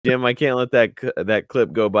Jim, I can't let that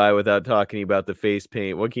clip go by without talking about the face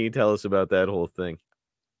paint. What can you tell us about that whole thing?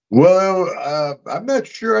 Well, I'm not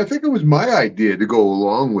sure. I think it was my idea to go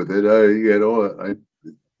along with it. I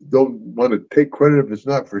don't want to take credit if it's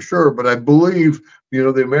not for sure, but I believe,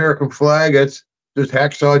 the American flag, that's just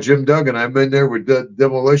Hacksaw Jim Duggan. I'm in there with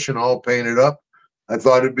Demolition all painted up. I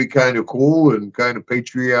thought it'd be kind of cool and kind of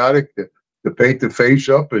patriotic to paint the face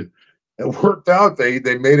up, and it worked out. They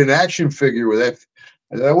made an action figure with that.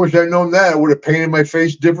 I wish I'd known that. I would have painted my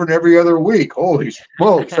face different every other week. Holy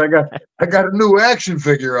smokes! I got a new action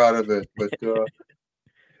figure out of it, but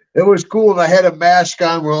it was cool. And I had a mask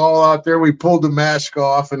on. We're all out there. We pulled the mask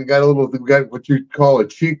off and got what you call a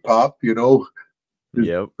cheap pop.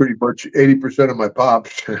 Yep. Pretty much 80% of my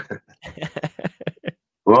pops. As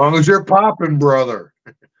long as you're popping, brother.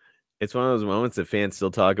 It's one of those moments that fans still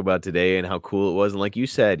talk about today and how cool it was. And like you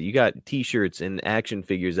said, you got T-shirts and action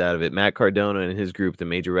figures out of it. Matt Cardona and his group, the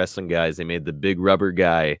Major Wrestling Guys, they made the big rubber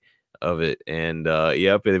guy of it. And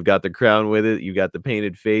yep, they've got the crown with it. You got the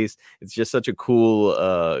painted face. It's just such a cool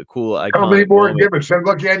iconic How many more moment. gimmicks? I'm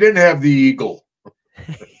lucky I didn't have the eagle.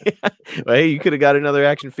 Well, hey, you could have got another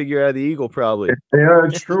action figure out of the eagle, probably. Yeah,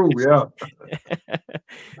 it's true. Yeah.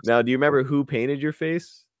 Now, do you remember who painted your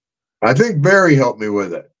face? I think Barry helped me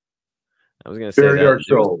with it. I was going to say Barry that.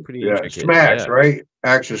 Darsow. Pretty Yeah, intricate. Smash, Yeah. right?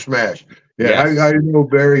 Action Smash. Yeah, Yes. I know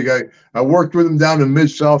Barry. I worked with him down in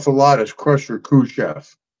Mid-South a lot as Crusher crew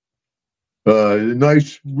chef.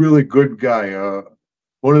 Nice, really good guy.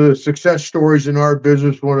 One of the success stories in our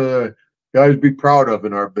business, one of the guys to be proud of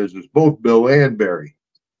in our business, both Bill and Barry.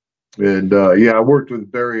 And I worked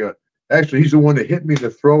with Barry. Actually, he's the one that hit me in the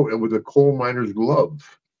throat and with a coal miner's glove.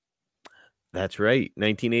 That's right,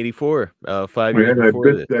 1984. 5 years Man,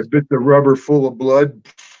 before this. I bit the rubber full of blood.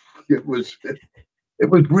 It was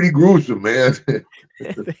pretty gruesome, man.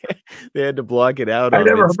 They had to block it out. I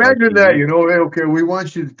never imagined that. Hey, okay, we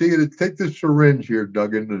want you to take this syringe here,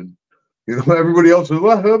 Duggan, and everybody else says,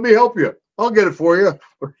 "Well, let me help you. I'll get it for you."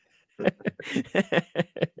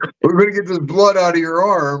 We're going to get this blood out of your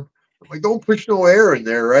arm. I'm like, don't push no air in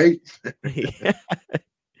there, right? Yeah.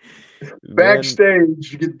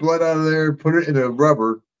 Backstage, you get blood out of there, put it in a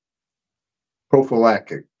rubber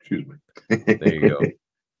prophylactic. Excuse me. There you go.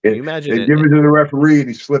 Can you imagine They give it to the referee, and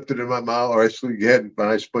he slipped it in my mouth, or I had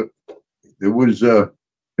my split. It was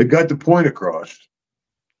it got the point across.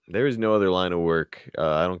 There is no other line of work.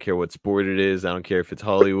 I don't care what sport it is. I don't care if it's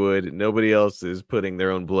Hollywood. Nobody else is putting their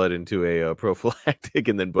own blood into a prophylactic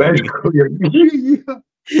and then biting it.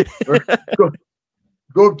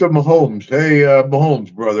 Go up to Mahomes. Hey,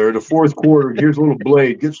 Mahomes, brother, in the fourth quarter, here's a little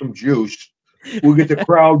blade. Get some juice. We'll get the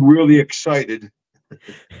crowd really excited.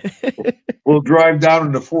 We'll drive down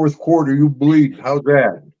in the fourth quarter. You bleed. How's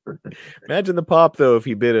that? Imagine the pop, though, if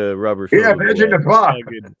he bit a rubber. Yeah, imagine the pop.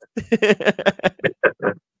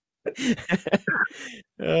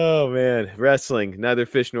 Oh man, wrestling, neither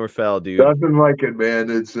fish nor fowl, dude. Nothing like it,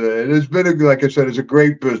 man. It's been like I said, it's a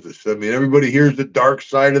great business. I mean, everybody hears the dark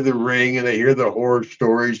side of the ring and they hear the horror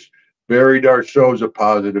stories. Barry Darsow is a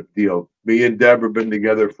positive deal. Me and Deb have been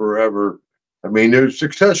together forever. I mean, there's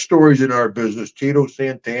success stories in our business. Tito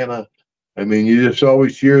Santana. I mean, you just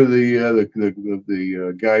always hear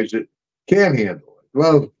the guys that can handle it.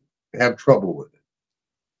 Well, have trouble with it.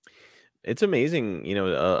 It's amazing,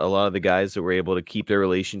 a lot of the guys that were able to keep their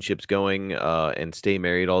relationships going and stay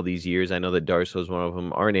married all these years. I know that Darsow is one of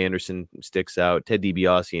them. Arn Anderson sticks out. Ted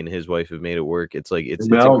DiBiase and his wife have made it work. It's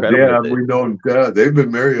incredible. Yeah, we know they've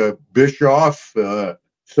been married. Bischoff,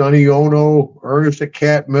 Sonny Ono, Ernest the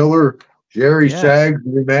Cat Miller, Jerry Saggs,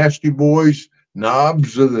 the Nasty Boys,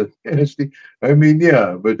 Knobs of the Nasty. I mean,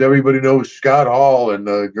 yeah, but everybody knows Scott Hall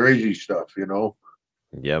and crazy stuff,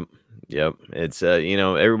 Yep. It's,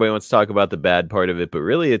 everybody wants to talk about the bad part of it, but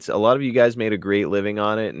really it's a lot of you guys made a great living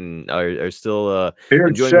on it and are still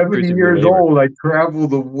enjoying 70 years old. I travel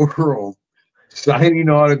the world signing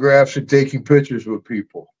autographs and taking pictures with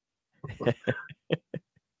people.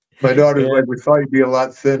 My daughter's like, we thought you'd be a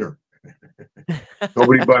lot thinner.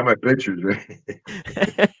 Nobody buy my pictures, right?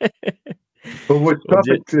 But what's tough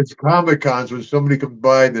is Comic Cons when somebody comes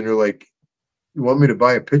by and they're like, you want me to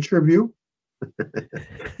buy a picture of you?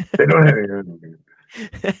 They don't have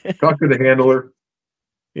any. Talk to the handler.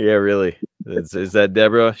 Yeah, really. Is that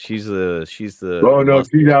Deborah? She's the. Oh no,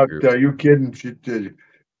 she's out. You kidding? She's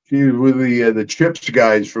with the Chips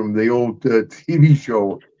guys from the old TV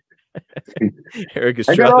show. Eric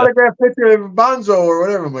I got an autograph picture of Bonzo or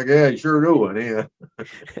whatever. I'm like, yeah, you sure do one. Yeah.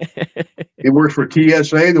 He works for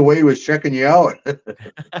TSA. The way he was checking you out.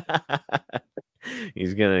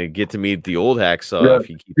 He's gonna get to meet the old Hacksaw Yeah, if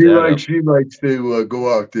he keeps that up. she likes to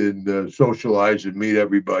go out and socialize and meet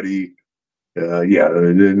everybody. Yeah,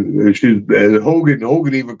 and then she's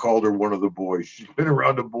Hogan even called her one of the boys. She's been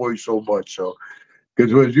around the boys so much. So,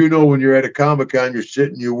 because as you know, when you're at a Comic-Con, you're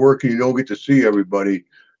sitting, you're working, you don't get to see everybody.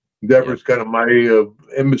 Yep. Deborah's kind of my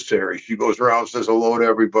emissary. She goes around, says hello to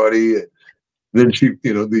everybody. And then she,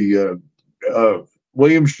 William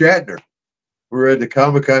Shatner. We're at the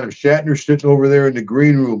Comic-Con and Shatner's sitting over there in the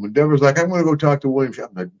green room. And Deborah's like, I'm going to go talk to William Shatner.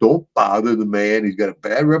 I'm like, don't bother the man. He's got a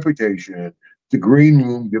bad reputation. It's the green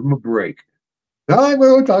room. Give him a break. No, I'm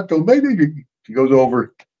going to go talk to him. Maybe she goes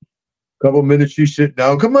over. A couple of minutes, she's sitting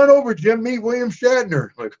down. Come on over, Jim. Meet William Shatner.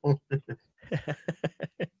 Like, oh.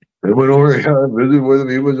 I went over, visited with him.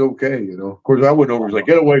 He was okay, Of course, I went over. He's like,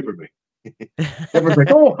 get away from me. Everyone's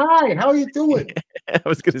like, oh, hi. How you doing? I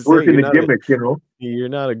was going to say, working the gimmick, You're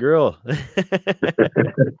not a girl.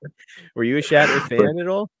 Were you a Shatner fan at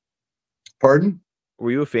all? Pardon?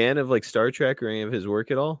 Were you a fan of like Star Trek or any of his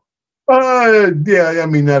work at all? Yeah, I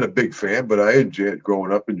mean, not a big fan, but I enjoyed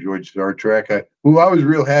growing up, enjoyed Star Trek. Who I was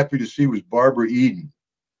real happy to see was Barbara Eden.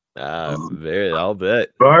 I'll bet.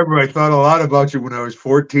 Barbara, I thought a lot about you when I was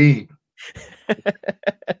 14.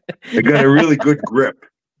 I got a really good grip.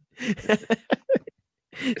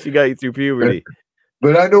 She got you through puberty.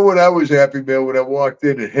 But I know when I was happy, man, when I walked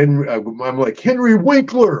in and I'm like, Henry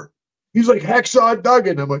Winkler. He's like Hacksaw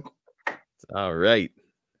Duggan. I'm like, all right.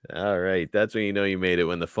 That's when you know you made it,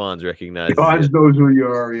 when the Fonz recognized Fonz knows who you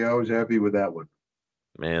are. Yeah, I was happy with that one.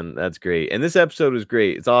 Man, that's great. And this episode was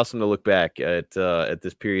great. It's awesome to look back at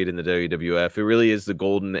this period in the WWF. It really is the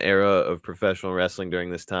golden era of professional wrestling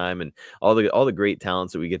during this time, and all the great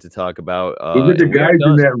talents that we get to talk about. Look at the guys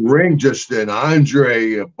in that ring just then.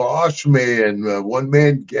 Andre, Boss Man, One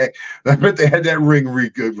Man Gang. I bet they had that ring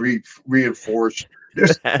reinforced.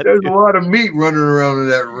 There's a lot of meat running around in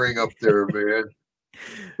that ring up there, man.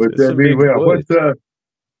 But I mean, what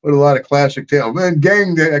a lot of classic talent. Man,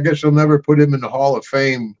 Gang, I guess they'll never put him in the Hall of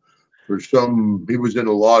Fame for he was in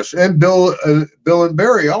a loss. And Bill and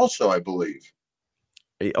Barry also, I believe.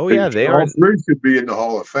 Oh, yeah, they all three should be in the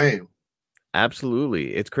Hall of Fame.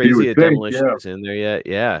 Absolutely. It's crazy that Demolition is in there yet.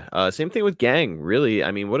 Yeah. Same thing with Gang, really. I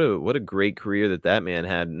mean, what a great career that man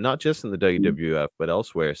had, not just in the WWF, but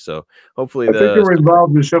elsewhere. So hopefully I think they were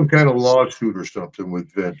involved in some kind of lawsuit or something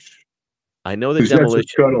with Vince. I know that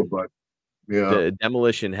Demolition. Yeah. The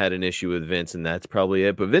Demolition had an issue with Vince, and that's probably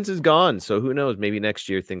it. But Vince is gone, so who knows? Maybe next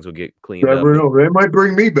year things will get cleaned up. Never know. They might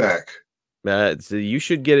bring me back. So you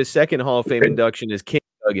should get a second Hall of Fame induction as King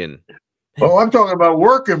Duggan. Oh, I'm talking about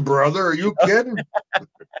working, brother. Are you kidding?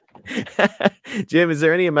 Jim, is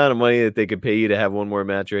there any amount of money that they could pay you to have one more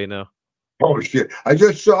match right now? Oh, shit. I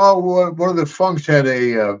just saw one of the Funks had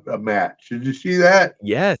a match. Did you see that?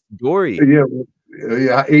 Yes, Dory.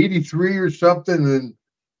 Yeah, 83 or something, and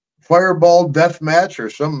Fireball death match or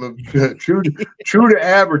something. True to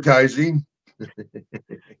advertising.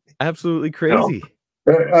 Absolutely crazy.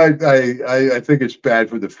 I think it's bad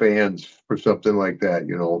for the fans for something like that,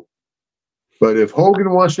 But if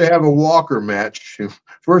Hogan wants to have a Walker match,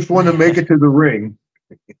 first one to make it to the ring.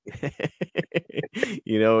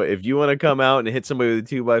 If you want to come out and hit somebody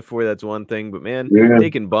with a 2x4, that's one thing. But man,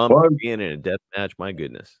 taking bumps, being in a death match, my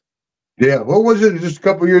goodness. Yeah, what was it? Just a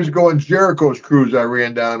couple of years ago on Jericho's cruise, I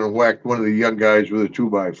ran down and whacked one of the young guys with a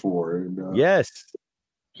 2x4. And, yes.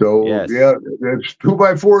 So yeah, that's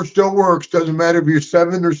 2x4 still works. Doesn't matter if you're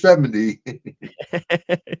 7 or 70.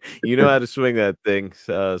 You know how to swing that thing,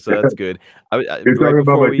 so that's good. You're talking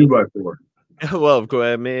about my 2x4. Well, of course,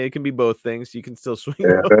 I mean, it can be both things. You can still swing.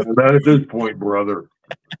 Yeah, not at this point, brother.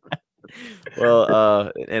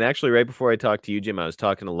 Well, and actually, right before I talked to you, Jim, I was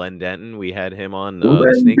talking to Len Denton. We had him on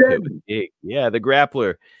the Snake Pit. Yeah, the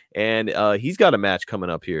Grappler, and he's got a match coming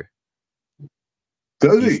up here.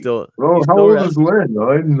 Does he? How old is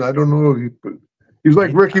Len? I don't know. He's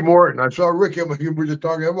like Ricky Morton. I saw Ricky. We were just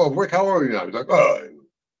talking about Rick. How old are you now? He's like, oh.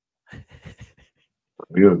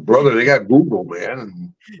 Brother, they got Google,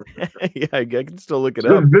 man. Yeah, I can still look it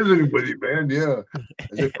up. Visiting with you, man. Yeah. I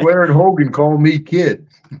said, Claire and Hogan call me kid.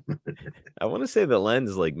 I want to say the Len's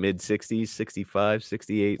is like mid-60s, 65,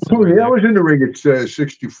 68. Oh, yeah, I was in the ring at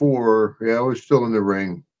 64. Yeah, I was still in the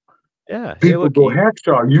ring. Yeah. People go,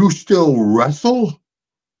 Hacksaw, you still wrestle?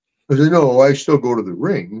 I said, no, I still go to the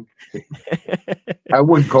ring. I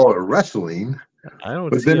wouldn't call it wrestling.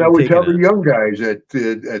 But then I would tell the young guys at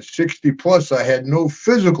 60 plus, I had no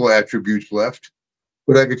physical attributes left,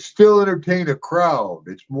 but I could still entertain a crowd.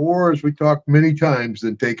 It's more, as we talked many times,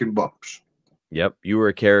 than taking bumps. Yep, you were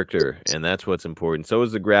a character, and that's what's important. So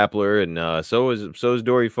is the Grappler, and so is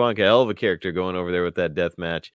Dory Funk, a hell of a character going over there with that death match.